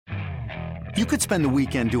You could spend the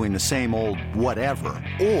weekend doing the same old whatever,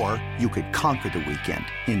 or you could conquer the weekend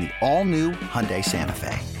in the all-new Hyundai Santa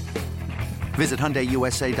Fe. Visit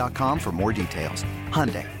HyundaiUSA.com for more details.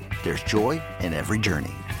 Hyundai, there's joy in every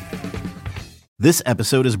journey. This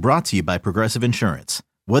episode is brought to you by Progressive Insurance.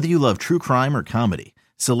 Whether you love true crime or comedy,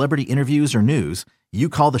 celebrity interviews or news, you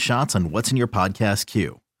call the shots on what's in your podcast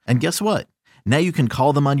queue. And guess what? Now you can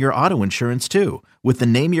call them on your auto insurance too with the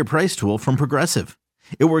Name Your Price tool from Progressive.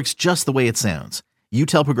 It works just the way it sounds. You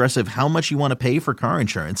tell Progressive how much you want to pay for car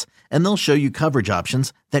insurance, and they'll show you coverage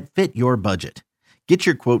options that fit your budget. Get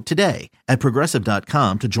your quote today at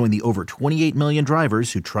Progressive.com to join the over 28 million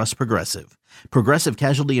drivers who trust Progressive. Progressive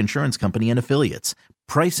Casualty Insurance Company and Affiliates.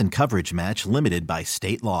 Price and coverage match limited by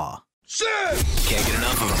state law. Can't get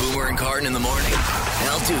enough of Boomer and Carton in the morning.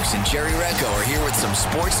 Al Dukes and Jerry Recco are here with some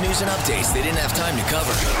sports news and updates they didn't have time to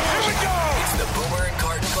cover. Here we go! It's the Boomer and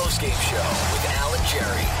Carton postgame show with Al and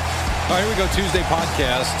Jerry. All right, here we go. Tuesday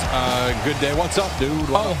podcast. Good day. What's up, dude?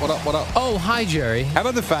 What up? Oh, hi, Jerry. How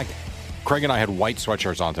about the fact Craig and I had white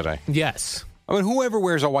sweatshirts on today? Yes. I mean, whoever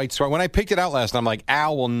wears a white sweater. When I picked it out last night, I'm like,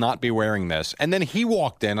 Al will not be wearing this. And then he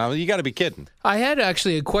walked in. You got to be kidding. I had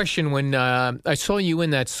actually a question when I saw you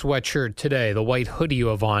in that sweatshirt today, the white hoodie you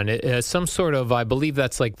have on. It has some sort of, I believe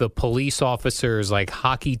that's like the police officer's like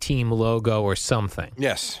hockey team logo or something.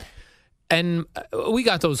 Yes. And we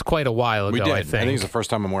got those quite a while ago, We did. I think. I think it's the first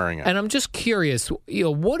time I'm wearing it. And I'm just curious,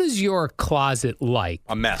 what is your closet like?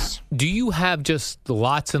 A mess. Do you have just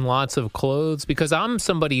lots and lots of clothes? Because I'm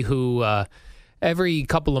somebody who every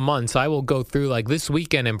couple of months I will go through, like this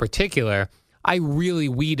weekend in particular, I really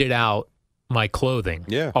weeded out my clothing.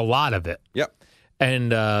 Yeah. A lot of it. Yep.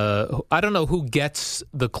 And I don't know who gets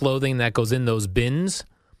the clothing that goes in those bins,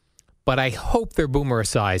 but I hope they're Boomer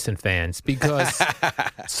Esiason fans because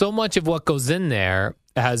so much of what goes in there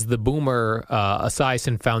has the Boomer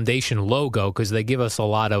Esiason Foundation logo because they give us a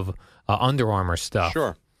lot of Under Armour stuff.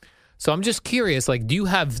 Sure. So I'm just curious, like, do you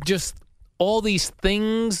have just all these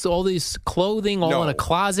things, all this clothing, all in a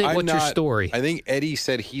closet? What's your story? I think Eddie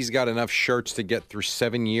said he's got enough shirts to get through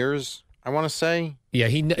 7 years, I want to say. Yeah,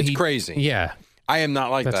 It's crazy. Yeah. I am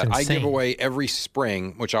not like That's that. insane. I give away every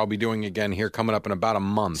spring, which I'll be doing again here coming up in about a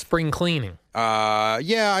month. Spring cleaning. Yeah,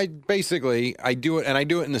 I do it, and I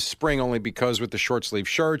do it in the spring only because with the short sleeve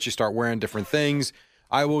shirts, you start wearing different things.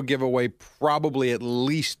 I will give away probably at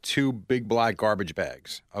least 2 big black garbage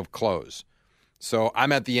bags of clothes. So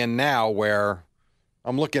I'm at the end now where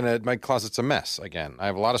I'm looking at my closet's a mess again. I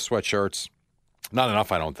have a lot of sweatshirts, not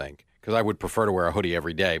enough, I don't think, because I would prefer to wear a hoodie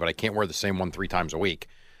every day, but I can't wear the same one 3 times a week.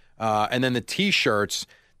 And then the T-shirts.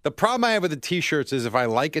 The problem I have with the T-shirts is if I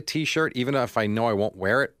like a T-shirt, even if I know I won't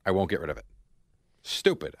wear it, I won't get rid of it.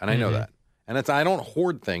 Stupid, and I know that. And I don't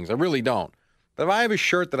hoard things. I really don't. But if I have a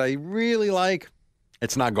shirt that I really like,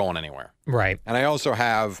 it's not going anywhere. Right. And I also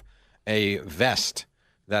have a vest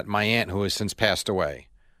that my aunt, who has since passed away,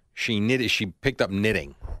 she picked up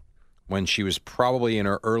knitting when she was probably in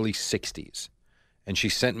her early 60s. And she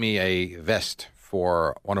sent me a vest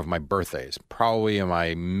for one of my birthdays, probably in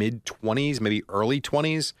my mid-20s, maybe early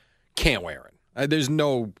 20s. Can't wear it. There's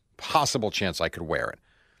no possible chance I could wear it.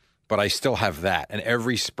 But I still have that. And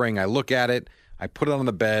every spring I look at it, I put it on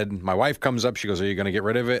the bed. My wife comes up. She goes, "Are you going to get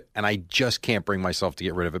rid of it?" And I just can't bring myself to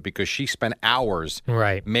get rid of it because she spent hours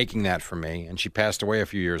making that for me. And she passed away a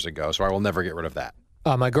few years ago, so I will never get rid of that.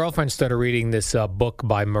 My girlfriend started reading this book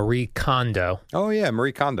by Marie Kondo. Oh, yeah,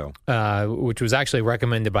 Marie Kondo. Which was actually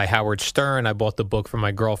recommended by Howard Stern. I bought the book for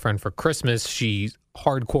my girlfriend for Christmas. She's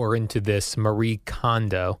hardcore into this Marie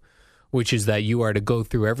Kondo, which is that you are to go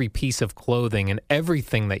through every piece of clothing and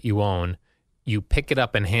everything that you own. You pick it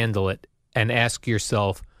up and handle it and ask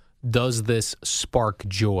yourself, does this spark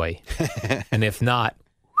joy? And if not,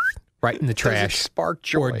 right in the trash. Does it spark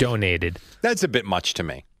joy? Or donated. That's a bit much to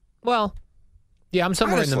me. Well, yeah, I'm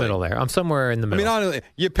somewhere in the middle there. I'm somewhere in the middle. I mean, honestly,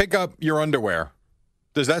 you pick up your underwear.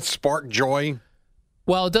 Does that spark joy?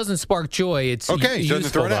 Well, it doesn't spark joy. It's okay. Useful,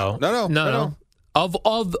 throw it out. No. Of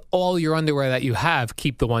all your underwear that you have,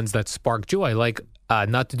 keep the ones that spark joy. Like,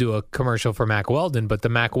 not to do a commercial for Mack Weldon, but the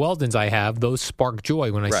Mack Weldons I have, those spark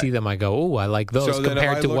joy. When I see them, I go, "Oh, I like those,"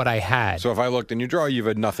 compared to what I had. So if I looked in your drawer, you've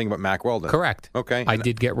had nothing but Mack Weldon. Correct. Okay. I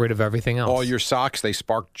did get rid of everything else. All your socks, they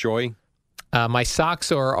spark joy? My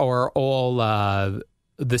socks are all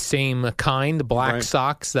the same kind, black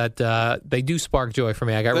socks that they do spark joy for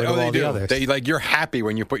me. I got rid of all the others. You're happy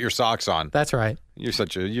when you put your socks on. That's right.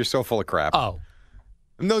 You're so full of crap. Oh.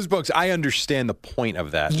 In those books, I understand the point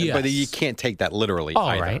of that, but you can't take that literally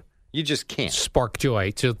either. Right. You just can't. Spark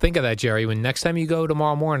joy. So think of that, Jerry. When next time you go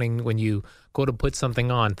tomorrow morning, when you go to put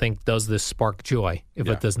something on, think, does this spark joy? If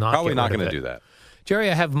it does not, probably not going to do that.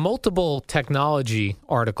 Jerry, I have multiple technology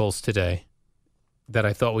articles today that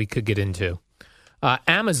I thought we could get into.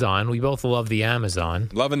 Amazon, we both love the Amazon.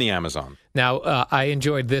 Loving the Amazon. Now, I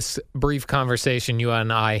enjoyed this brief conversation you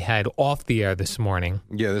and I had off the air this morning.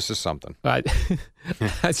 Yeah, this is something.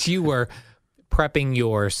 As you were prepping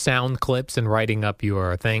your sound clips and writing up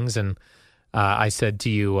your things, and I said to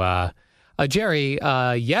you, Jerry,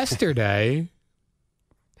 yesterday,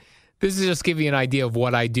 this is just giving you an idea of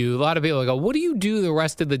what I do. A lot of people go, what do you do the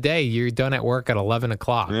rest of the day? You're done at work at 11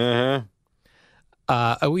 o'clock. Uh-huh.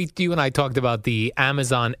 You and I talked about the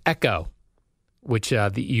Amazon Echo, which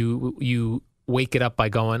you wake it up by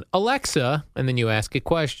going, Alexa, and then you ask it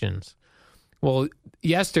questions. Well,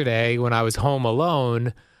 yesterday when I was home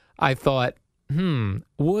alone, I thought,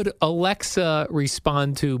 would Alexa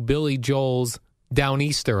respond to Billy Joel's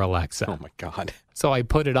Downeaster Alexa? Oh, my God. So I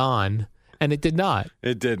put it on, and it did not.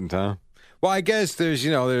 It didn't, huh? Well, I guess there's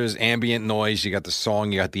ambient noise. You got the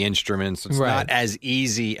song, you got the instruments. It's Right. not as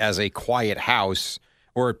easy as a quiet house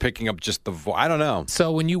or picking up just the voice. I don't know.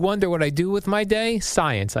 So when you wonder what I do with my day,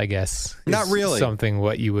 science, I guess. Not is really. something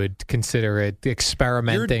what you would consider it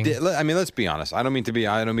experimenting. I mean, let's be honest. I don't mean to be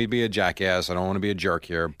a jackass. I don't want to be a jerk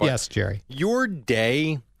here. But Yes, Jerry. your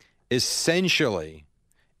day essentially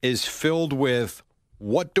is filled with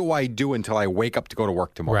what do I do until I wake up to go to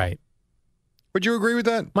work tomorrow? Right. Would you agree with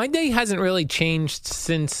that? My day hasn't really changed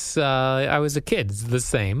since I was a kid. It's the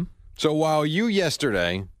same. So while you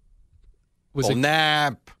yesterday will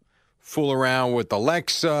nap, fool around with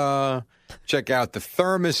Alexa, check out the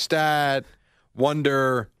thermostat,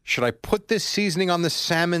 wonder, should I put this seasoning on the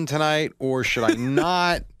salmon tonight or should I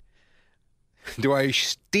not? Do I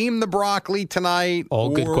steam the broccoli tonight? All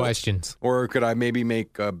good questions. Or could I maybe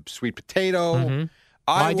make a sweet potato? Mm-hmm.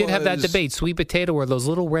 I did have that debate. Sweet potato or those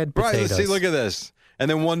little red potatoes. Right, let's see, look at this. And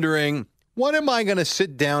then wondering, what am I going to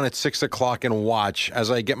sit down at 6 o'clock and watch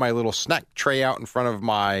as I get my little snack tray out in front of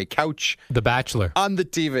my couch? The Bachelor. On the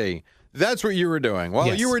TV. That's what you were doing. While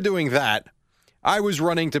Yes. you were doing that, I was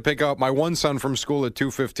running to pick up my one son from school at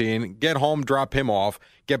 2:15, get home, drop him off,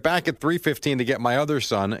 get back at 3:15 to get my other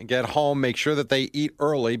son, get home, make sure that they eat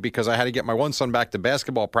early because I had to get my one son back to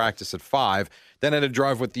basketball practice at 5. Then I had to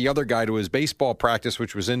drive with the other guy to his baseball practice,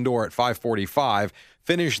 which was indoor at 5:45.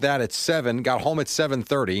 Finished that at 7, got home at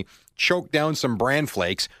 7:30, choked down some bran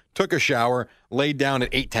flakes, took a shower, laid down at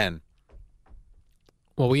 8:10.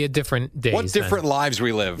 Well, we had different days. What different lives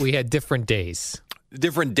we live. We had different days.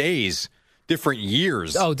 Different days, different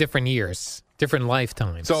years. Oh, different years, different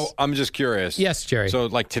lifetimes. So I'm just curious. Yes, Jerry. So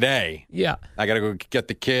like today, yeah. I got to go get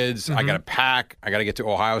the kids. I got to pack. I got to get to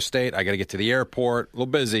Ohio State. I got to get to the airport. A little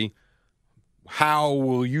busy. How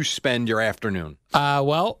will you spend your afternoon?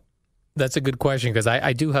 Well, that's a good question because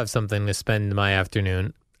I do have something to spend my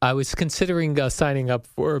afternoon. I was considering signing up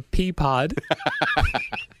for Peapod.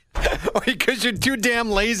 Because you're too damn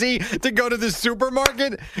lazy to go to the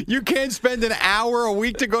supermarket? You can't spend an hour a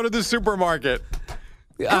week to go to the supermarket.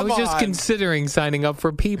 I was just considering signing up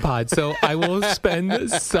for Peapod, so I will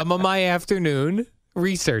spend some of my afternoon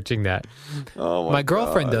researching that. Oh my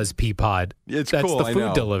girlfriend does Peapod. It's That's cool. the I food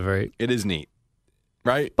know. delivery. It is neat,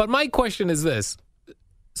 right? But my question is this.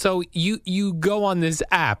 So you go on this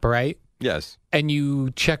app, right? Yes. And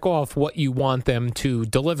you check off what you want them to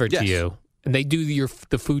deliver to Yes. you. And they do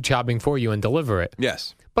the food shopping for you and deliver it.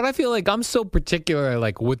 Yes. But I feel like I'm so particular,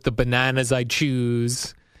 like with the bananas I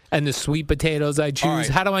choose and the sweet potatoes I choose. right.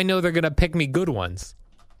 How do I know they're going to pick me good ones?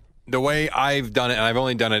 The way I've done it, and I've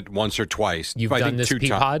only done it once or twice. You've done this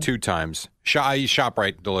Peapod? Two times. I use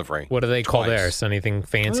ShopRite delivery. What do they call Twice. theirs? Anything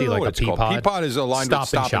fancy I don't know like what a it's called. Peapod? Peapod is aligned with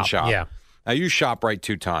Stop and Shop. Yeah. I use ShopRite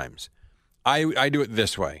 2 times. I do it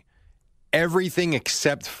this way. Everything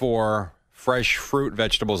except for fresh fruit,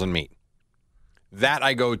 vegetables, and meat. That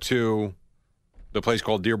I go to the place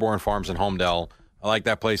called Dearborn Farms in Homedale. I like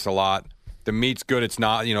that place a lot. The meat's good. It's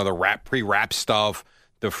not, the pre-wrapped stuff.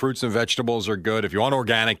 The fruits and vegetables are good. If you want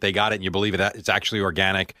organic, they got it, and you believe it, it's actually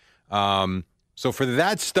organic. So for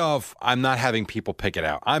that stuff, I'm not having people pick it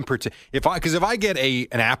out. Because if I get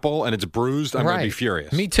an apple and it's bruised, I'm going to be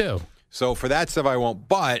furious. Me too. So for that stuff, I won't.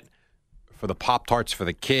 But for the Pop-Tarts for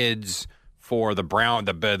the kids, for the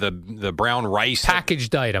brown rice,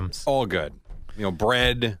 Packaged items. all good.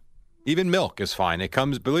 Bread, even milk is fine. It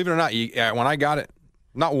comes, believe it or not, when I got it,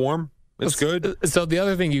 not warm. It's good. So the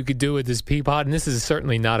other thing you could do with this Peapod, and this is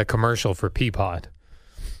certainly not a commercial for Peapod,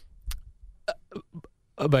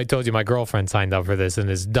 but I told you my girlfriend signed up for this and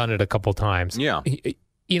has done it a couple times. Yeah.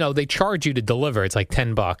 They charge you to deliver. It's like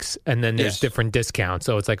 $10, and then there's Yes. different discounts.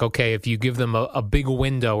 So it's like, okay, if you give them a big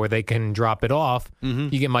window where they can drop it off,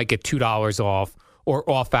 you might get $2 off, or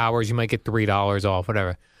off hours, you might get $3 off,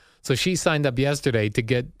 whatever. So she signed up yesterday to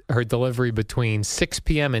get her delivery between 6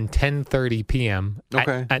 p.m. and 10:30 p.m.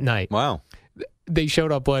 at night. Wow. They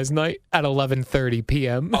showed up last night at 11:30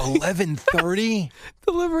 p.m. 11:30?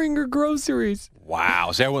 delivering her groceries.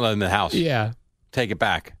 Wow. So everyone in the house. Yeah. Take it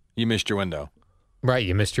back. You missed your window. Right,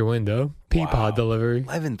 you missed your window. Peapod delivery.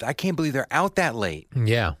 11. I can't believe they're out that late.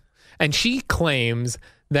 Yeah. And she claims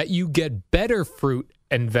that you get better fruit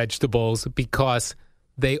and vegetables because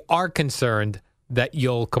they are concerned that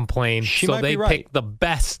you'll complain. She so might they be right. pick the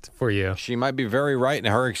best for you. She might be very right,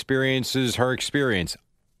 and her experience is her experience.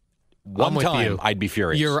 One with time, you. I'd be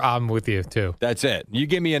furious. I'm with you, too. That's it. You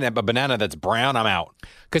give me a banana that's brown, I'm out.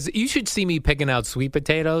 Because you should see me picking out sweet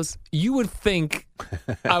potatoes. You would think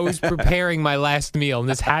I was preparing my last meal, and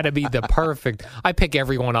this had to be the perfect. I pick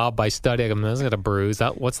everyone up by studying them. This is going to bruise.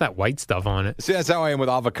 What's that white stuff on it? See, that's how I am with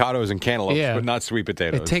avocados and cantaloupes, but not sweet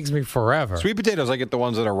potatoes. It takes me forever. Sweet potatoes, I get the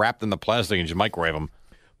ones that are wrapped in the plastic and just microwave them.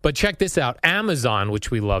 But check this out. Amazon, which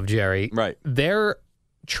we love, Jerry. Right. They're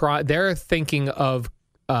thinking of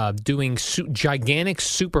doing gigantic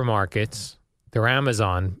supermarkets. They're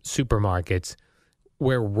Amazon supermarkets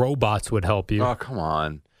where robots would help you. Oh, come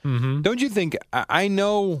on. Mm-hmm. Don't you think, I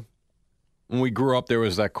know when we grew up, there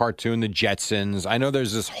was that cartoon, The Jetsons. I know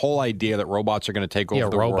there's this whole idea that robots are going to take over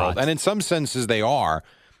the world. And in some senses, they are.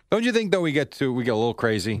 Don't you think, though, we get a little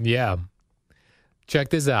crazy? Yeah. Check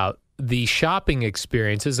this out. The shopping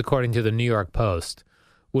experiences, according to the New York Post,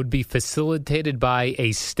 would be facilitated by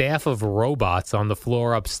a staff of robots on the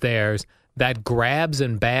floor upstairs that grabs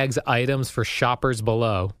and bags items for shoppers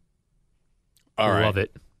below. All right. Love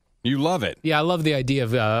it. You love it. Yeah, I love the idea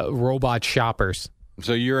of robot shoppers.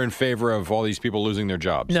 So you're in favor of all these people losing their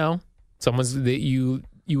jobs? No. You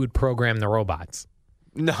would program the robots.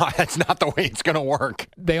 No, that's not the way it's going to work.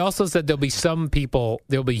 They also said there'll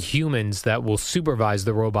be humans that will supervise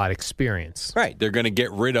the robot experience. Right. They're going to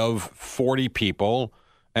get rid of 40 people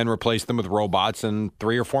and replace them with robots and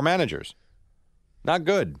 3 or 4 managers. Not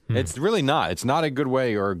good. It's really not. It's not a good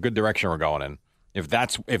way or a good direction we're going in. If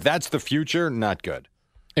that's the future, not good.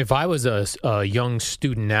 If I was a young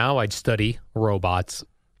student now, I'd study robots.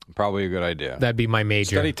 Probably a good idea. That'd be my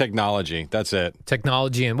major. Study technology. That's it.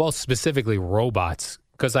 Technology and, specifically robots.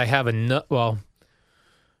 Because I have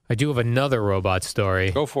I do have another robot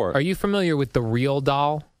story. Go for it. Are you familiar with the Real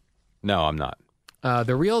Doll? No, I'm not.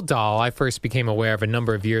 The Real Doll, I first became aware of a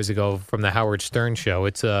number of years ago from the Howard Stern show.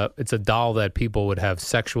 It's a doll that people would have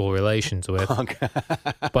sexual relations with. Okay.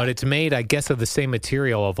 But it's made, I guess, of the same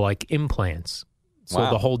material of like implants. So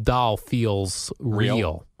the whole doll feels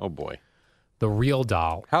real. Oh, boy. The Real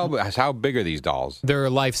Doll. How big are these dolls? They're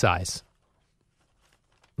life size.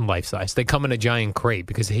 Life size. They come in a giant crate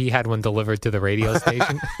because he had one delivered to the radio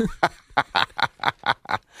station.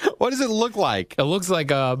 What does it look like? It looks like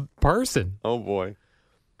a person. Oh, boy.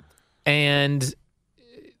 And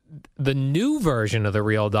the new version of the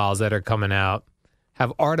Real Dolls that are coming out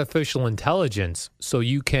have artificial intelligence, so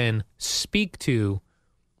you can speak to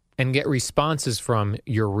and get responses from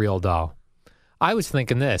your real doll. I was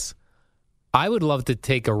thinking this. I would love to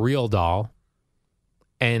take a real doll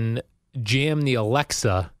and jam the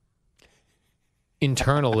Alexa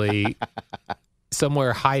internally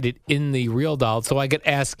somewhere, hide it in the real doll so I could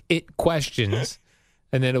ask it questions,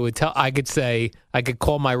 and then it would I could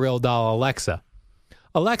call my real doll Alexa.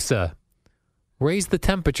 Alexa, raise the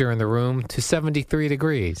temperature in the room to 73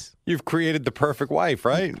 degrees. You've created the perfect wife,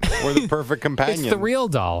 right? Or the perfect companion. It's the real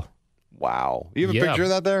doll. Wow. You have a picture of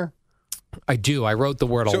that there? I do. I wrote the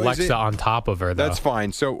word Alexa on top of her, though. That's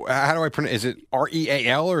fine. So how do I pronounce? Is it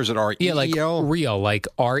R-E-A-L or is it R-E-E-L? Yeah, like real, like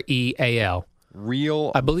R-E-A-L.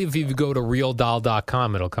 Real. I believe if you go to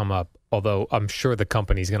realdoll.com, it'll come up, although I'm sure the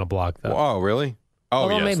company's going to block that. Oh, really? Oh,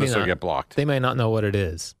 although yes, this will get blocked. They may not know what it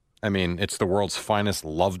is. I mean, it's the world's finest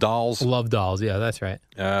love dolls. Love dolls, yeah, that's right.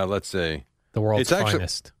 Let's see. The world's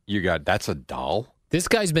finest. That's a doll? This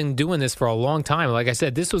guy's been doing this for a long time. Like I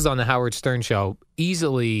said, this was on the Howard Stern show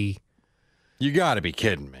easily. You got to be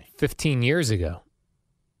kidding me. 15 years ago.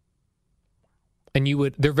 And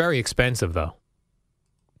they're very expensive, though.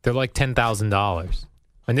 They're like $10,000.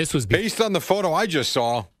 And this was based on the photo I just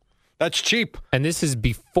saw. That's cheap. And this is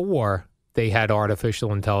before they had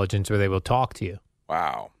artificial intelligence where they will talk to you.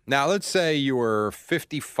 Wow. Now, let's say you were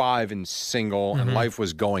 55 and single and life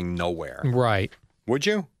was going nowhere. Right. Would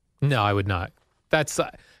you? No, I would not. That's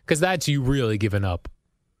because that's you really giving up.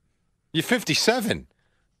 You're 57.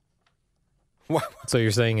 So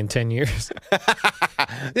you're saying in 10 years?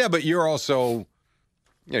 Yeah, but you're also,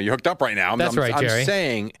 you're hooked up right now. That's right, Jerry. I'm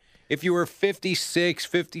saying if you were 56,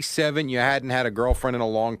 57, you hadn't had a girlfriend in a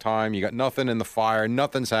long time, you got nothing in the fire,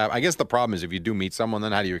 nothing's happened. I guess the problem is if you do meet someone,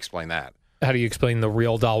 then how do you explain that? How do you explain the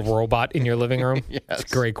real doll robot in your living room? Yes.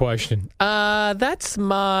 It's a great question. That's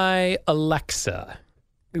my Alexa.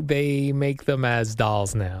 They make them as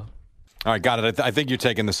dolls now. All right, got it. I think you're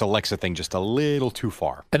taking this Alexa thing just a little too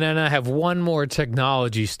far. And then I have one more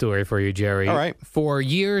technology story for you, Jerry. All right. For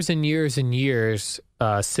years and years and years,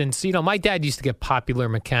 since, my dad used to get Popular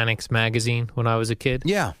Mechanics magazine when I was a kid.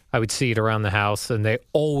 Yeah. I would see it around the house, and they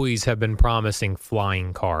always have been promising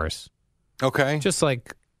flying cars. Okay. Just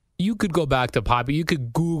like you could go back to you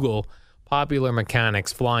could Google Popular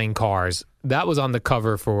Mechanics flying cars. That was on the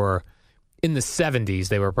cover for, in the 70s,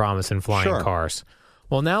 they were promising flying cars.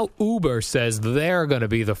 Well, now Uber says they're going to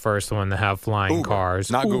be the first one to have flying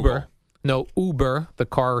cars. Not Uber. Google. No, Uber, the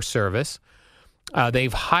car service.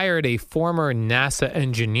 They've hired a former NASA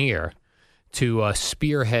engineer to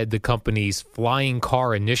spearhead the company's flying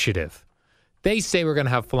car initiative. They say we're going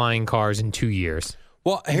to have flying cars in 2 years.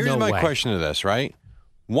 Well, here's No my way. question to this, right?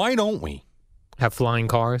 Why don't we? Have flying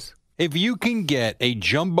cars? If you can get a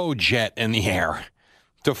jumbo jet in the air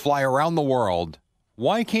to fly around the world,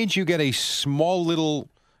 why can't you get a small little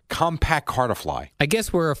compact car to fly? I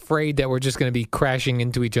guess we're afraid that we're just going to be crashing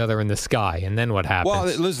into each other in the sky, and then what happens? Well,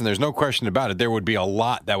 listen, there's no question about it. There would be a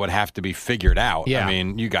lot that would have to be figured out. Yeah. I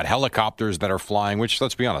mean, you got helicopters that are flying, which,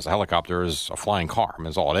 let's be honest, a helicopter is a flying car. I mean,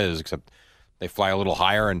 that's all it is, except they fly a little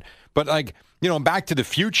higher. But Back to the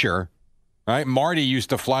Future, right? Marty used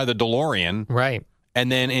to fly the DeLorean. Right.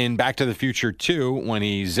 And then in Back to the Future 2, when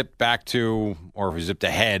he zipped back to, or if he zipped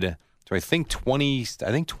ahead to, I think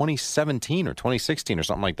 2017 or 2016 or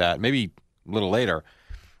something like that, maybe a little later,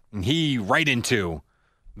 and he right into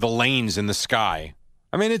the lanes in the sky.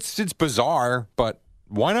 I mean, it's bizarre, but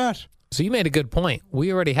why not? So you made a good point.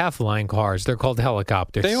 We already have flying cars. They're called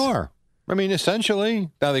helicopters. They are. I mean, essentially,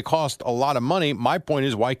 now they cost a lot of money. My point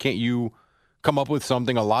is, why can't you come up with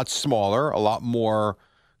something a lot smaller, a lot more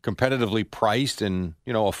competitively priced and,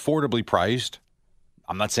 affordably priced?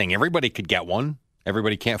 I'm not saying everybody could get one.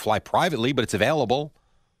 Everybody can't fly privately, but it's available.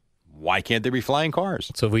 Why can't there be flying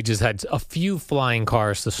cars? So if we just had a few flying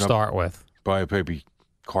cars to start with. Maybe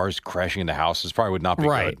cars crashing into houses probably would not be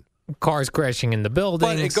Right. good. Cars crashing in the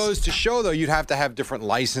buildings. But it goes to show, though, you'd have to have different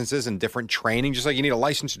licenses and different training. Just like you need a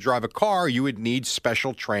license to drive a car, you would need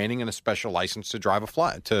special training and a special license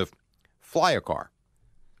to fly a car.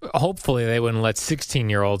 Hopefully they wouldn't let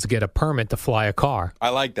 16-year-olds get a permit to fly a car. I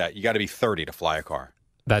like that. You got to be 30 to fly a car.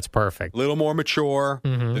 That's perfect. A little more mature.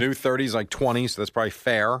 Mm-hmm. The new 30 is like 20, so that's probably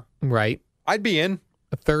fair. Right. I'd be in.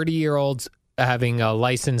 30-year-olds having a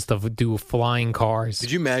license to do flying cars.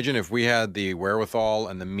 Could you imagine if we had the wherewithal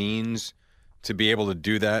and the means to be able to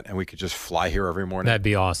do that and we could just fly here every morning That'd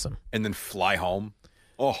be awesome. and then fly home?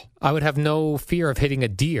 Oh, I would have no fear of hitting a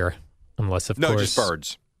deer unless, of just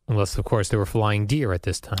birds. Unless, of course, there were flying deer at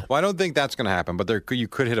this time. Well, I don't think that's going to happen, but you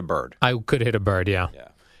could hit a bird. I could hit a bird, yeah. Yeah.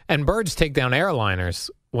 And birds take down airliners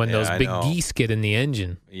when Yeah, those I big know. geese get in the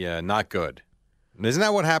engine. Yeah, not good. Isn't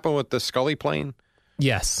that what happened with the Scully plane?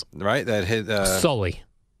 Yes. Right? That hit. Sully.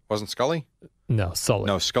 Wasn't Scully? No, Sully.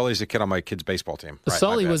 No, Scully's a kid on my kid's baseball team. Right,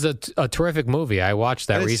 Sully my bad. was a terrific movie. I watched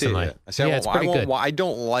I that didn't recently. See it. Yeah, it's pretty good. I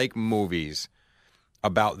don't like movies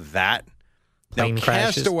about that. Plane now,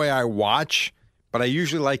 crashes? Castaway I watch, but I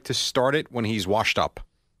usually like to start it when he's washed up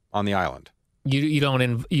on the island. You don't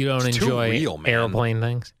It's too enjoy real, man. airplane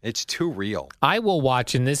things? It's too real. I will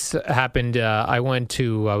watch, and this happened. I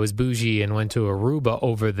was bougie and went to Aruba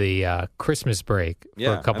over the Christmas break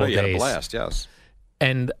for a couple I know of you had a days. blast, yes.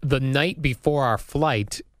 And the night before our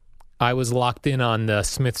flight, I was locked in on the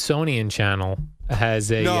Smithsonian Channel.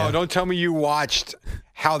 Has a No, don't tell me you watched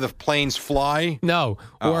How the Planes Fly. No,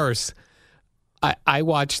 worse. I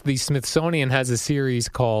watched the Smithsonian has a series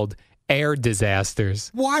called Air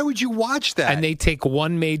Disasters, Why would you watch that? and they take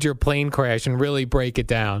one major plane crash and really break it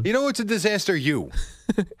down. You know it's a disaster,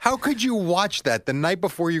 How could you watch that the night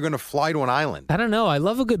before you're going to fly to an island? I don't know. I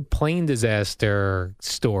love a good plane disaster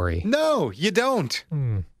story. No, you don't.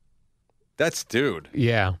 That's dude.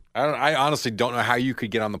 Yeah. I honestly don't know how you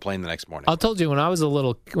could get on the plane the next morning. I told you when I was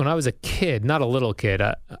a kid, not a little kid,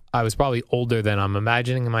 I was probably older than I'm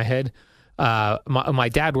imagining in my head. My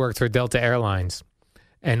dad worked for Delta Airlines,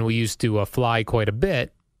 and we used to fly quite a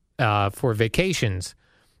bit for vacations.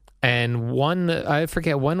 And I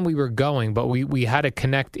forget when we were going, but we had to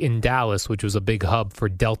connect in Dallas, which was a big hub for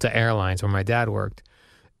Delta Airlines where my dad worked.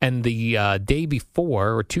 And the day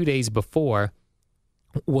before, or 2 days before,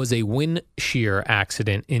 was a wind shear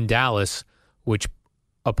accident in Dallas, which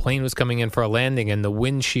a plane was coming in for a landing, and the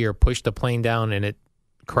wind shear pushed the plane down, and it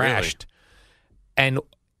crashed. Really? And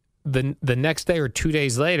the next day or 2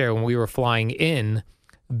 days later, when we were flying in,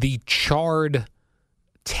 the charred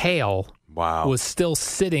tail Wow. was still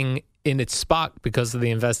sitting in its spot because of the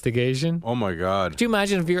investigation. Oh my God! Could you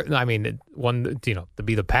imagine if you're? I mean, to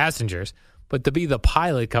be the passengers, but to be the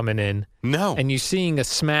pilot coming in. No. And you're seeing a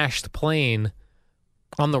smashed plane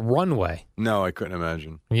on the runway. No, I couldn't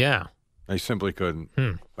imagine. Yeah. I simply couldn't.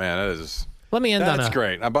 Man, that is. Let me end on That's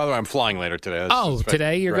great. By the way, I'm flying later today.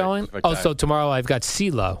 Today you're going? Oh, so tomorrow I've got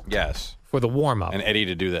CeeLo. Yes. For the warm-up. And Eddie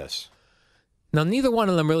to do this. Now, neither one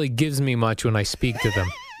of them really gives me much when I speak to them.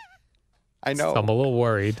 I know. So I'm a little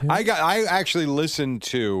worried. I actually listened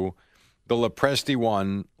to the Lopresti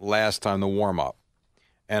one last time, the warm-up.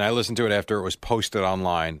 And I listened to it after it was posted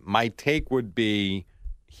online. My take would be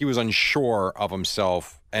he was unsure of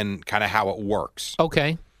himself and kind of how it works.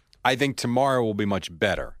 Okay. I think tomorrow will be much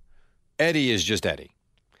better. Eddie is just Eddie.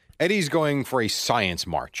 Eddie's going for a science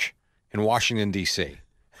march in Washington, D.C.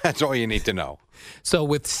 That's all you need to know. So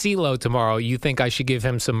with CeeLo tomorrow, you think I should give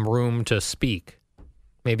him some room to speak?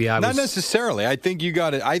 Maybe Not necessarily. I think you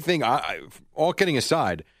got it. I think, all kidding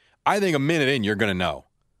aside, I think a minute in, you're going to know.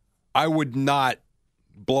 I would not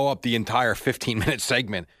blow up the entire 15-minute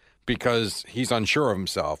segment because he's unsure of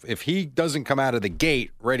himself. If he doesn't come out of the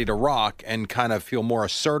gate ready to rock and kind of feel more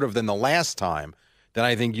assertive than the last time, then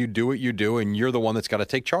I think you do what you do, and you're the one that's got to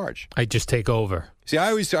take charge. I just take over. See, I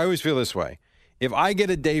always feel this way. If I get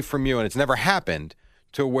a day from you, and it's never happened,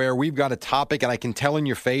 to where we've got a topic and I can tell in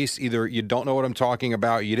your face either you don't know what I'm talking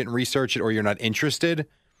about, you didn't research it, or you're not interested,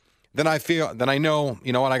 then I know,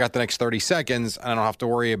 you know what, I got the next 30 seconds, and I don't have to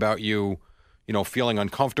worry about you, feeling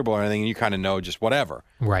uncomfortable or anything, and you kind of know just whatever.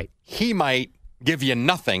 Right. He might give you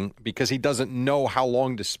nothing because he doesn't know how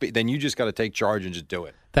long to speak. Then you just got to take charge and just do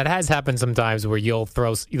it. That has happened sometimes where you'll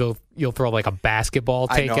throw like a basketball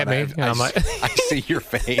take at me. And I'm like, I see your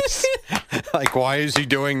face. Like, why is he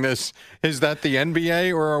doing this? Is that the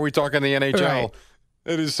NBA or are we talking the NHL? Right.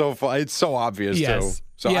 It is so fun. It's so obvious yes. too.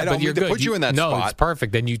 So yeah, I don't but you're need to good. put you in that no, spot. No, it's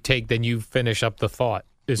perfect. Then you finish up the thought.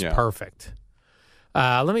 It's perfect.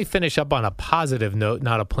 Let me finish up on a positive note,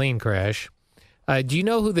 not a plane crash. Do you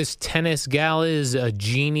know who this tennis gal is?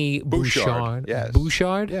 Jeannie Bouchard. Yes.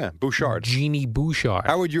 Bouchard? Yeah, Bouchard. Jeannie Bouchard.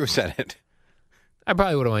 How would you have said it? I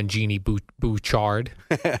probably would have went Jeannie Bouchard.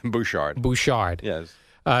 Bouchard. Bouchard. Yes.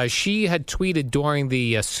 She had tweeted during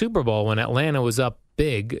the Super Bowl when Atlanta was up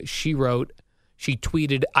big. She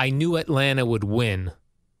tweeted, "I knew Atlanta would win."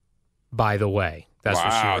 By the way, that's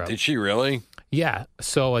what she wrote. Did she really? Yeah.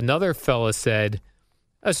 So another fella said,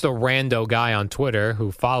 that's the rando guy on Twitter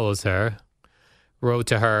who follows her, wrote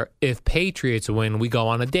to her, "If Patriots win, we go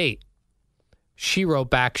on a date." She wrote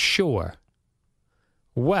back, "Sure."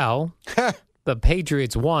 Well, the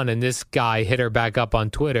Patriots won, and this guy hit her back up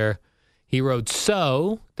on Twitter. He wrote,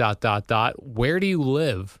 "So, ... where do you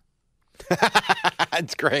live?"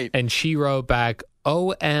 That's great. And she wrote back,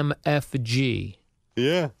 "OMFG."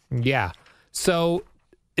 Yeah. Yeah. So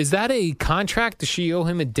is that a contract? Does she owe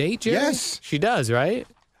him a date, Jerry? Yes. She does, right?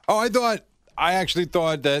 Oh, I actually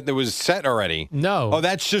thought that it was set already. No. Oh,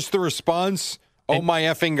 that's just the response? Oh, my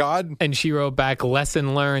effing God. And she wrote back,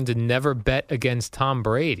 "Lesson learned, never bet against Tom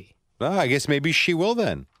Brady." Well, I guess maybe she will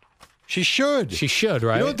then. She should. She should,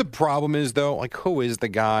 right? You know what the problem is, though? Like, who is the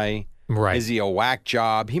guy? Right. Is he a whack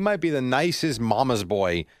job? He might be the nicest mama's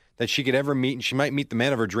boy that she could ever meet, and she might meet the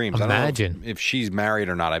man of her dreams. Imagine. I don't know if she's married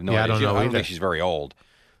or not. I have no Yeah, idea. I don't know I don't either. think she's very old.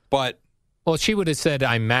 But Well, she would have said,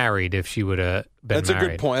 "I'm married," if she would have been that's married. a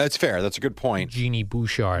good point. That's fair. That's a good point. Jeannie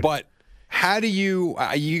Bouchard. But how do you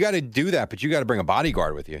got to do that, but you got to bring a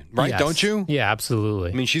bodyguard with you, right? Yes. Don't you? Yeah,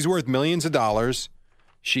 absolutely. I mean, she's worth millions of dollars.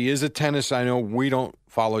 She is a tennis. I know we don't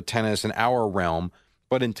follow tennis in our realm,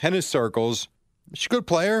 but in tennis circles, she's a good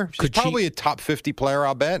player. She's probably a top 50 player,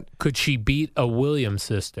 I'll bet. Could she beat a Williams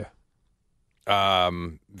sister?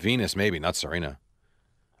 Venus, maybe, not Serena.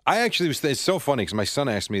 It's so funny because my son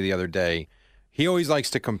asked me the other day, he always likes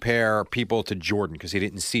to compare people to Jordan because he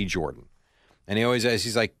didn't see Jordan. And he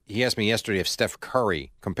asked me yesterday if Steph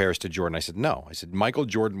Curry compares to Jordan. I said, no. I said, Michael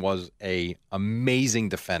Jordan was a amazing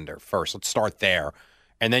defender first. Let's start there.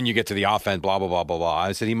 And then you get to the offense, blah, blah, blah, blah, blah.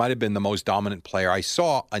 I said, he might have been the most dominant player I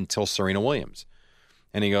saw until Serena Williams.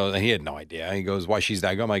 And he goes, and he had no idea. He goes, why she's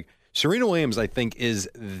that good? I'm like, Serena Williams, I think, is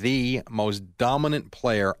the most dominant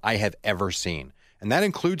player I have ever seen. And that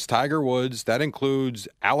includes Tiger Woods. That includes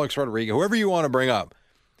Alex Rodriguez, whoever you want to bring up.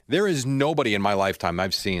 There is nobody in my lifetime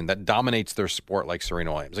I've seen that dominates their sport like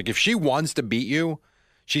Serena Williams. Like, if she wants to beat you,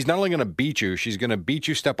 she's not only going to beat you, she's going to beat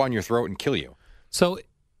you, step on your throat, and kill you. So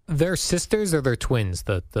they're sisters or they're twins,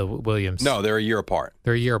 the Williams? No, they're a year apart.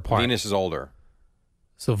 They're a year apart. Venus is older.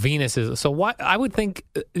 So Venus is... So what? I would think,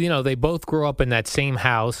 they both grew up in that same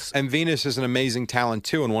house. And Venus is an amazing talent,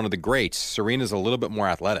 too, and one of the greats. Serena's a little bit more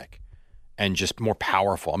athletic. and just more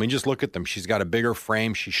powerful. I mean, just look at them. She's got a bigger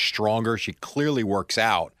frame. She's stronger. She clearly works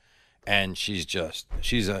out, and she's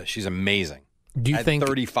amazing. Do you At think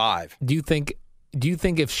 35? Do you think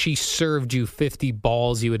if she served you 50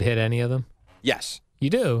 balls, you would hit any of them? Yes. You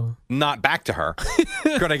do. Not back to her.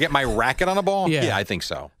 Could I get my racket on a ball? Yeah. I think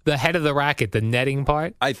so. The head of the racket, the netting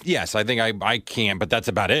part? Yes, I think I can, but that's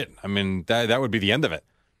about it. I mean, that would be the end of it.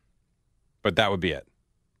 But that would be it.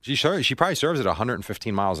 She probably serves at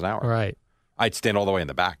 115 miles an hour. Right. I'd stand all the way in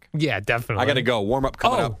the back. Yeah, definitely. I got to go. Warm up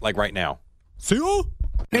coming up like right now. See you.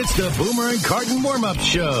 It's the Boomer and Carton warm-up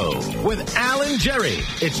show with Al and Jerry.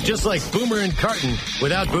 It's just like Boomer and Carton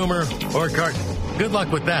without Boomer or Carton. Good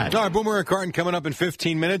luck with that. All right, Boomer and Carton coming up in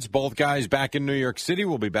 15 minutes. Both guys back in New York City.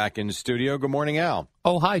 We'll be back in the studio. Good morning, Al.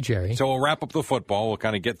 Oh, hi, Jerry. So we'll wrap up the football. We'll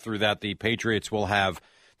kind of get through that. The Patriots will have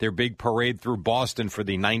their big parade through Boston for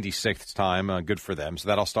the 96th time. Good for them. So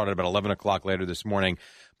that'll start at about 11 o'clock later this morning.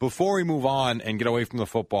 Before we move on and get away from the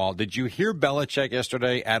football, did you hear Belichick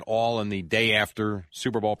yesterday at all in the day after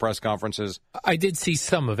Super Bowl press conferences? I did see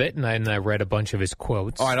some of it, and I read a bunch of his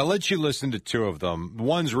quotes. All right, I'll let you listen to two of them.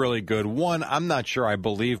 One's really good. One, I'm not sure I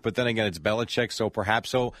believe, but then again, it's Belichick, so perhaps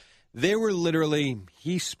so. They were literally,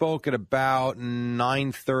 he spoke at about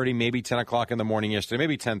 9:30, maybe 10 o'clock in the morning yesterday,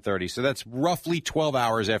 maybe 10:30. So that's roughly 12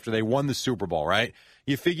 hours after they won the Super Bowl, right?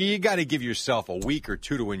 You figure you got to give yourself a week or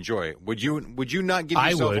two to enjoy it. Would you not give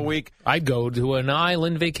yourself a week? I'd go to an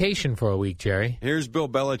island vacation for a week, Jerry. Here's Bill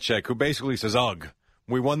Belichick, who basically says, ugh,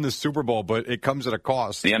 we won the Super Bowl, but it comes at a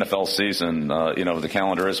cost. The NFL season, the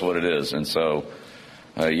calendar is what it is. And so,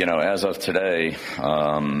 as of today,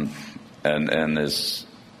 and as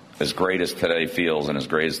great as today feels and as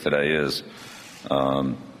great as today is,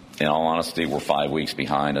 in all honesty, we're 5 weeks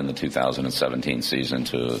behind in the 2017 season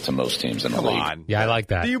to most teams in the league. On. Yeah, I like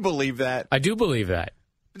that. Do you believe that? I do believe that.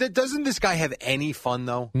 Doesn't this guy have any fun,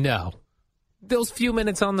 though? No. Those few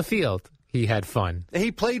minutes on the field, he had fun.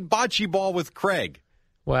 He played bocce ball with Craig.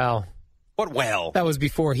 Well. What well? That was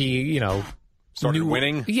before he, started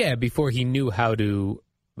winning? Yeah, before he knew how to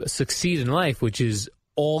succeed in life, which is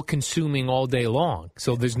all-consuming all day long.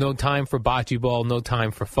 So there's no time for bocce ball, no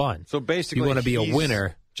time for fun. So basically, you want to be a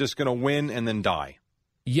winner. Just going to win and then die.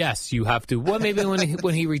 Yes, you have to. Well, maybe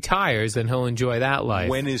when he retires, then he'll enjoy that life.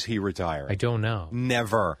 When is he retiring? I don't know.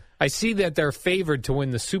 Never. I see that they're favored to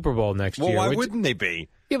win the Super Bowl next year. Well, why wouldn't they be?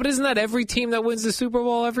 Yeah, but isn't that every team that wins the Super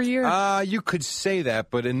Bowl every year? You could say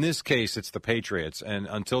that, but in this case, it's the Patriots. And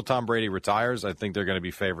until Tom Brady retires, I think they're going to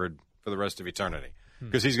be favored for the rest of eternity.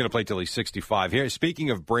 Because he's going to play till he's 65. Here, speaking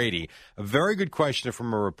of Brady, a very good question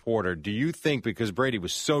from a reporter. Do you think, because Brady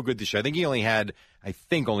was so good this year, I think he only had,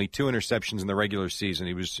 only 2 interceptions in the regular season.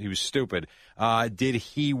 He was stupid. Did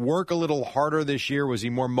he work a little harder this year? Was he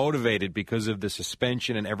more motivated because of the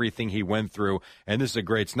suspension and everything he went through? And this is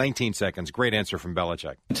it's 19 seconds. Great answer from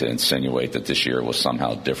Belichick. To insinuate that this year was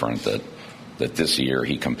somehow different, that this year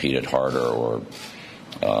he competed harder or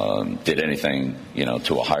did anything,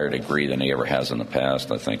 to a higher degree than he ever has in the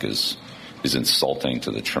past, I think is insulting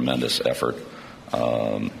to the tremendous effort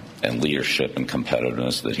and leadership and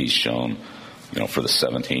competitiveness that he's shown, for the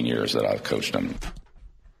 17 years that I've coached him.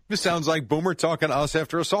 This sounds like Boomer talking to us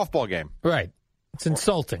after a softball game. Right. It's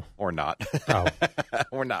insulting. Or not. Oh.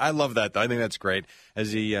 Or not. I love that, though. I think that's great.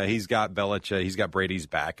 As he's got Belichick, he's got Brady's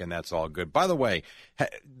back, and that's all good. By the way,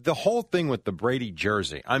 the whole thing with the Brady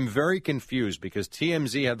jersey, I'm very confused because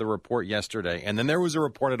TMZ had the report yesterday, and then there was a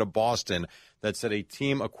report out of Boston that said a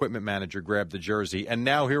team equipment manager grabbed the jersey, and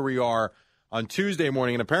now here we are on Tuesday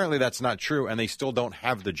morning, and apparently that's not true, and they still don't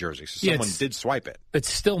have the jersey. So someone did swipe it.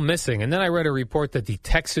 It's still missing. And then I read a report that the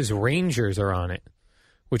Texas Rangers are on it,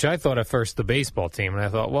 which I thought at first the baseball team. And I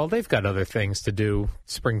thought, well, they've got other things to do,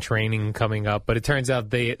 spring training coming up. But it turns out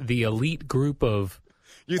the elite group of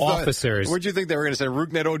officers. What'd you think they were going to say,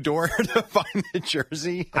 Rougned Odor to find the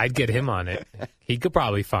jersey? I'd get him on it. He could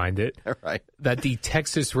probably find it. Right. That the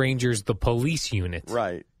Texas Rangers, the police unit.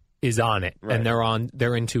 Right. Is on it, right. And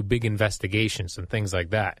they're into big investigations and things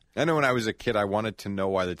like that. I know when I was a kid, I wanted to know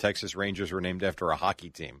why the Texas Rangers were named after a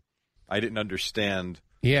hockey team. I didn't understand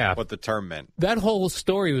what the term meant. That whole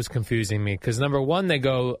story was confusing me because, number one, they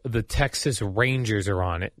go, the Texas Rangers are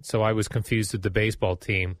on it, so I was confused with the baseball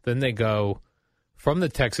team. Then they go, from the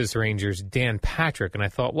Texas Rangers, Dan Patrick, and I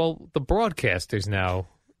thought, well, the broadcaster's now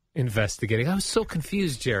investigating. I was so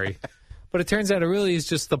confused, Jerry. But it turns out it really is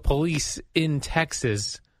just the police in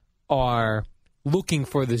Texas are looking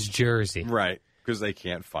for this jersey. Right, because they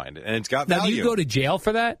can't find it. And it's got value. Now, do you go to jail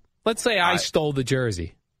for that? Let's say I stole the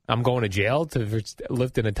jersey. I'm going to jail to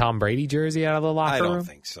lift in a Tom Brady jersey out of the locker room? I don't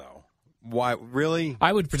think so. Why? Really?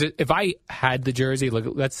 I would, if I had the jersey,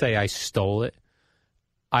 let's say I stole it,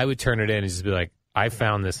 I would turn it in and just be like, I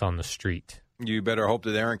found this on the street. You better hope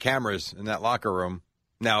that there aren't cameras in that locker room.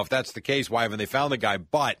 Now, if that's the case, why haven't they found the guy?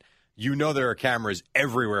 But you know there are cameras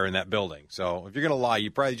everywhere in that building. So if you're going to lie, you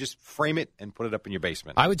probably just frame it and put it up in your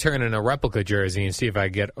basement. I would turn in a replica jersey and see if I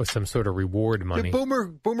get some sort of reward money. Yeah,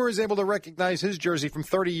 Boomer is able to recognize his jersey from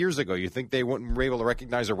 30 years ago. You think they wouldn't be able to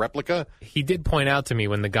recognize a replica? He did point out to me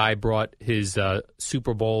when the guy brought his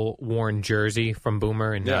Super Bowl worn jersey from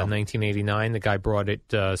Boomer in 1989. The guy brought it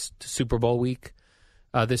to Super Bowl week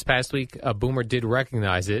this past week. Boomer did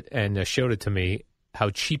recognize it and showed it to me. How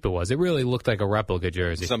cheap it was. It really looked like a replica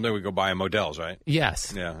jersey. Something we go buy in Modell's, right?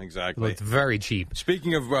 Yes. Yeah, exactly. It looked very cheap.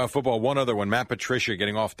 Speaking of football, one other one, Matt Patricia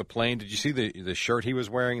getting off the plane. Did you see the shirt he was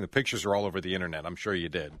wearing? The pictures are all over the internet. I'm sure you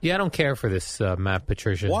did. Yeah, I don't care for this Matt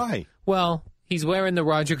Patricia. Why? Well, he's wearing the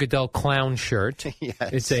Roger Goodell clown shirt. Yes.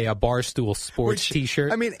 It's a Barstool Sports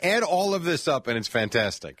T-shirt. I mean, add all of this up, and it's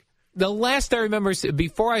fantastic. The last I remember,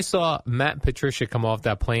 before I saw Matt Patricia come off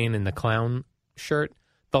that plane in the clown shirt,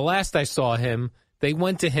 the last I saw him, they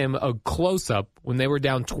went to him a close-up when they were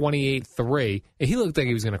down 28-3, and he looked like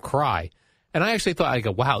he was going to cry. And I actually thought,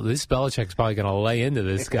 wow, this Belichick's probably going to lay into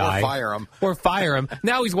this guy. Or fire him.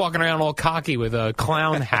 Now he's walking around all cocky with a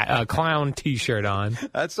clown hat, a clown T-shirt on.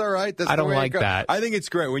 That's all right. I don't like that. I think it's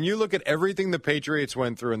great. When you look at everything the Patriots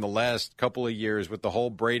went through in the last couple of years with the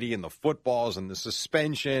whole Brady and the footballs and the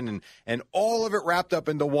suspension and all of it wrapped up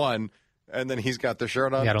into one, and then he's got the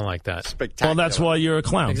shirt on. Yeah, I don't like that. Spectacular. Well, that's why you're a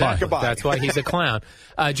clown. Exactly. Bye. That's why he's a clown.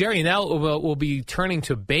 Jerry, now we'll be turning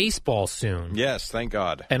to baseball soon. Yes, thank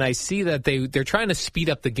God. And I see that they're trying to speed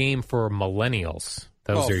up the game for millennials.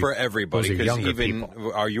 For everybody. Those are younger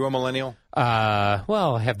people. Are you a millennial?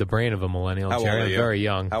 Well, I have the brain of a millennial, How old Jerry. are I'm you? very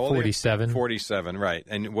young. How old 47. Are you? 47, right.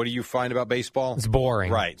 And what do you find about baseball? It's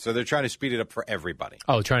boring. Right. So they're trying to speed it up for everybody.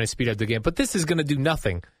 Oh, trying to speed up the game. But this is going to do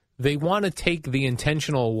nothing. They want to take the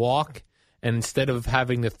intentional walk, and instead of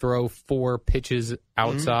having to throw 4 pitches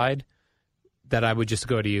outside, that I would just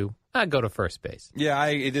go to you. I'd go to first base. Yeah,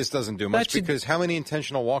 it just doesn't do much because how many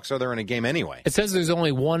intentional walks are there in a game anyway? It says there's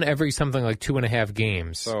only one every something like 2.5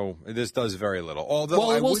 games. So this does very little.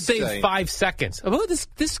 Although we'll save 5 seconds. Oh,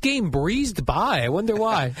 this game breezed by. I wonder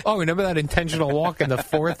why. Oh, remember that intentional walk in the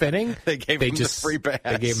 4th inning? They gave him the free pass.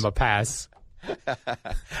 They gave him a pass.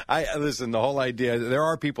 Listen, the whole idea, there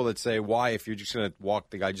are people that say, why, if you're just going to walk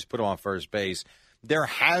the guy, just put him on first base. There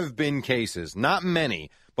have been cases, not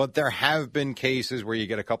many, but there have been cases where you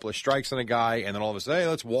get a couple of strikes on a guy, and then all of a sudden, hey,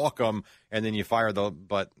 let's walk him, and then you fire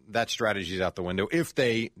but that strategy's out the window if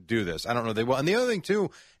they do this. I don't know they will. And the other thing,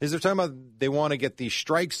 too, is they're talking about they want to get the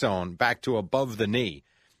strike zone back to above the knee.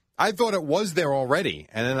 I thought it was there already,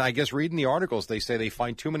 and then I guess reading the articles, they say they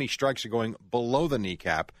find too many strikes are going below the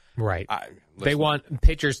kneecap. Right. They want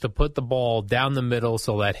pitchers to put the ball down the middle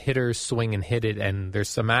so that hitters swing and hit it, and there's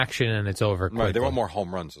some action, and it's over quickly. Right. They want more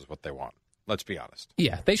home runs is what they want. Let's be honest.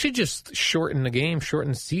 Yeah, they should just shorten the game,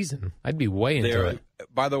 shorten the season. I'd be way into it.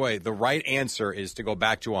 By the way, the right answer is to go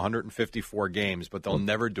back to 154 games, but they'll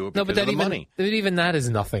never do it because of the money. Even that is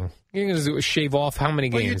nothing. You're going to shave off how many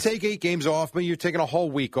games? Well, you take 8 games off, but you're taking a whole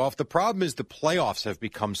week off. The problem is the playoffs have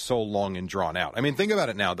become so long and drawn out. I mean, think about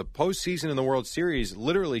it now. The postseason in the World Series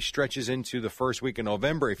literally stretches into the first week of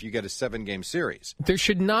November if you get a 7-game series. There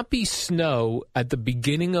should not be snow at the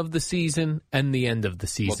beginning of the season and the end of the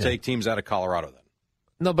season. We'll take teams out of Colorado then.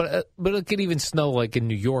 No, but it could even snow like in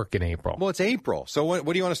New York in April. Well, it's April. So what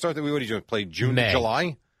do you want to start? What do you want to play? June, May.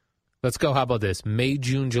 July? Let's go. How about this? May,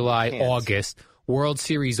 June, July, August. World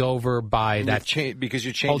Series over by that. Because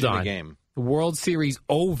you're changing the game. World Series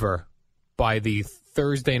over by the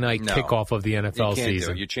Thursday night kickoff of the NFL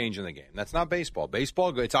season. You're changing the game. That's not baseball.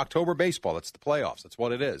 Baseball, it's October baseball. That's the playoffs. That's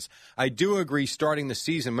what it is. I do agree starting the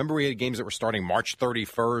season. Remember we had games that were starting March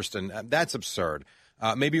 31st, and that's absurd.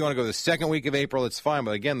 Maybe you want to go the second week of April, it's fine.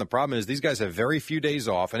 But again, the problem is these guys have very few days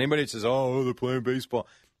off. Anybody that says, oh, they're playing baseball,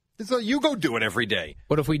 you go do it every day.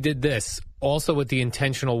 What if we did this? Also with the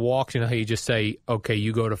intentional walks, you know how you just say, okay,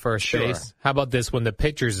 you go to first base? How about this? When the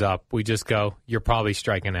pitcher's up, we just go, you're probably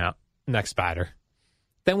striking out. Next batter.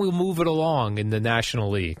 Then we'll move it along in the National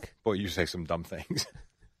League. Boy, you say some dumb things.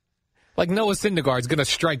 Like Noah Syndergaard's going to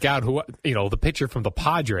strike out the pitcher from the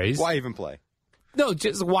Padres. Why even play? No,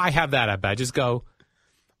 just why have that at bat? Just go,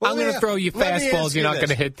 I'm going to throw you fastballs. You're not going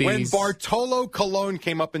to hit these. When Bartolo Colon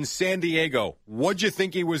came up in San Diego, what'd you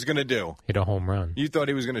think he was going to do? Hit a home run. You thought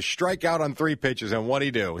he was going to strike out on 3 pitches, and what'd he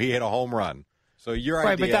do? He hit a home run. So your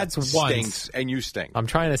idea but that's stinks, and you stink. I'm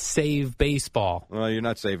trying to save baseball. Well, you're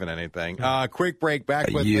not saving anything. Quick break. Back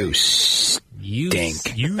with you stink. You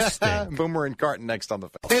stink. Boomer and Carton next on the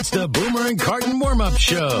Fan. It's the Boomer and Carton warm-up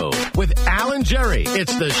show with Al and Jerry.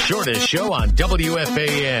 It's the shortest show on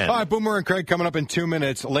WFAN. All right, Boomer and Craig coming up in 2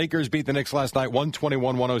 minutes. Lakers beat the Knicks last night,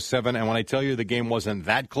 121-107. And when I tell you the game wasn't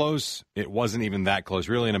that close, it wasn't even that close.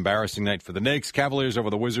 Really an embarrassing night for the Knicks. Cavaliers over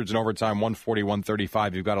the Wizards in overtime,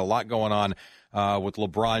 140-135. You've got a lot going on with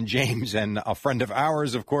LeBron James and a friend of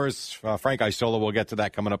ours, of course, Frank Isola. We'll get to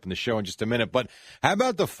that coming up in the show in just a minute. But how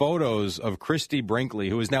about the photos of Christy Brinkley,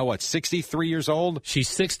 who is now, 63 years old? She's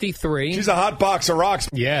 63. She's a hot box of rocks.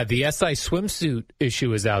 Yeah, the SI swimsuit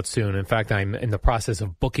issue is out soon. In fact, I'm in the process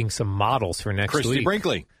of booking some models for next week. Christy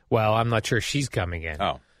Brinkley. Well, I'm not sure she's coming in.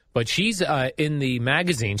 Oh. But she's in the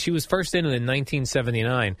magazine. She was first in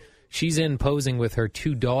 1979. She's in posing with her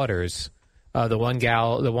two daughters. The one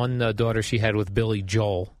daughter she had with Billy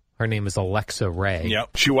Joel. Her name is Alexa Ray.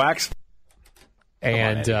 Yep. She waxed.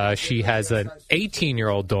 And she has an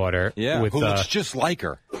 18-year-old daughter. Yeah, with, who looks just like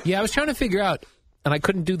her. Yeah, I was trying to figure out, and I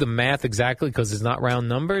couldn't do the math exactly because it's not round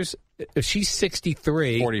numbers. If she's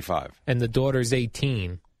 63. 45. And the daughter's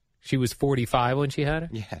 18. She was 45 when she had her?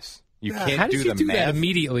 Yes. You can't How did do you the do math. that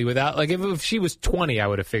immediately without, like, if she was 20, I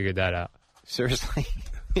would have figured that out. Seriously?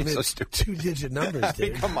 It's so stupid. Two-digit numbers, I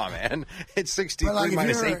mean, dude. come on, man. It's 63 But, like,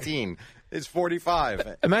 minus if 18. It's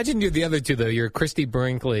 45. Imagine you're the other two, though. You're Christy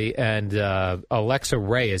Brinkley, and Alexa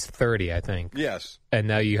Ray is 30, I think. Yes. And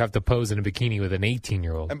now you have to pose in a bikini with an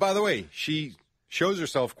 18-year-old. And by the way, she shows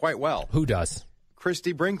herself quite well. Who does?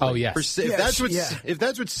 Christy Brinkley. Oh, yes. If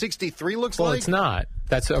that's what 63 looks Well, like. it's not.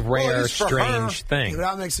 That's a rare, is for strange her. thing.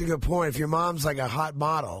 That makes a good point. If your mom's like a hot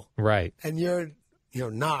model, Right. and you're,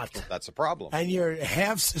 not, That's a problem. and your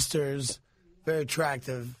half sister's very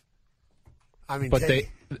attractive. I mean, But they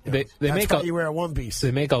they that's make why a you wear a one piece.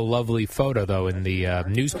 they make a lovely photo though in the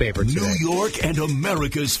newspaper today. New York and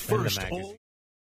America's In the first. magazine.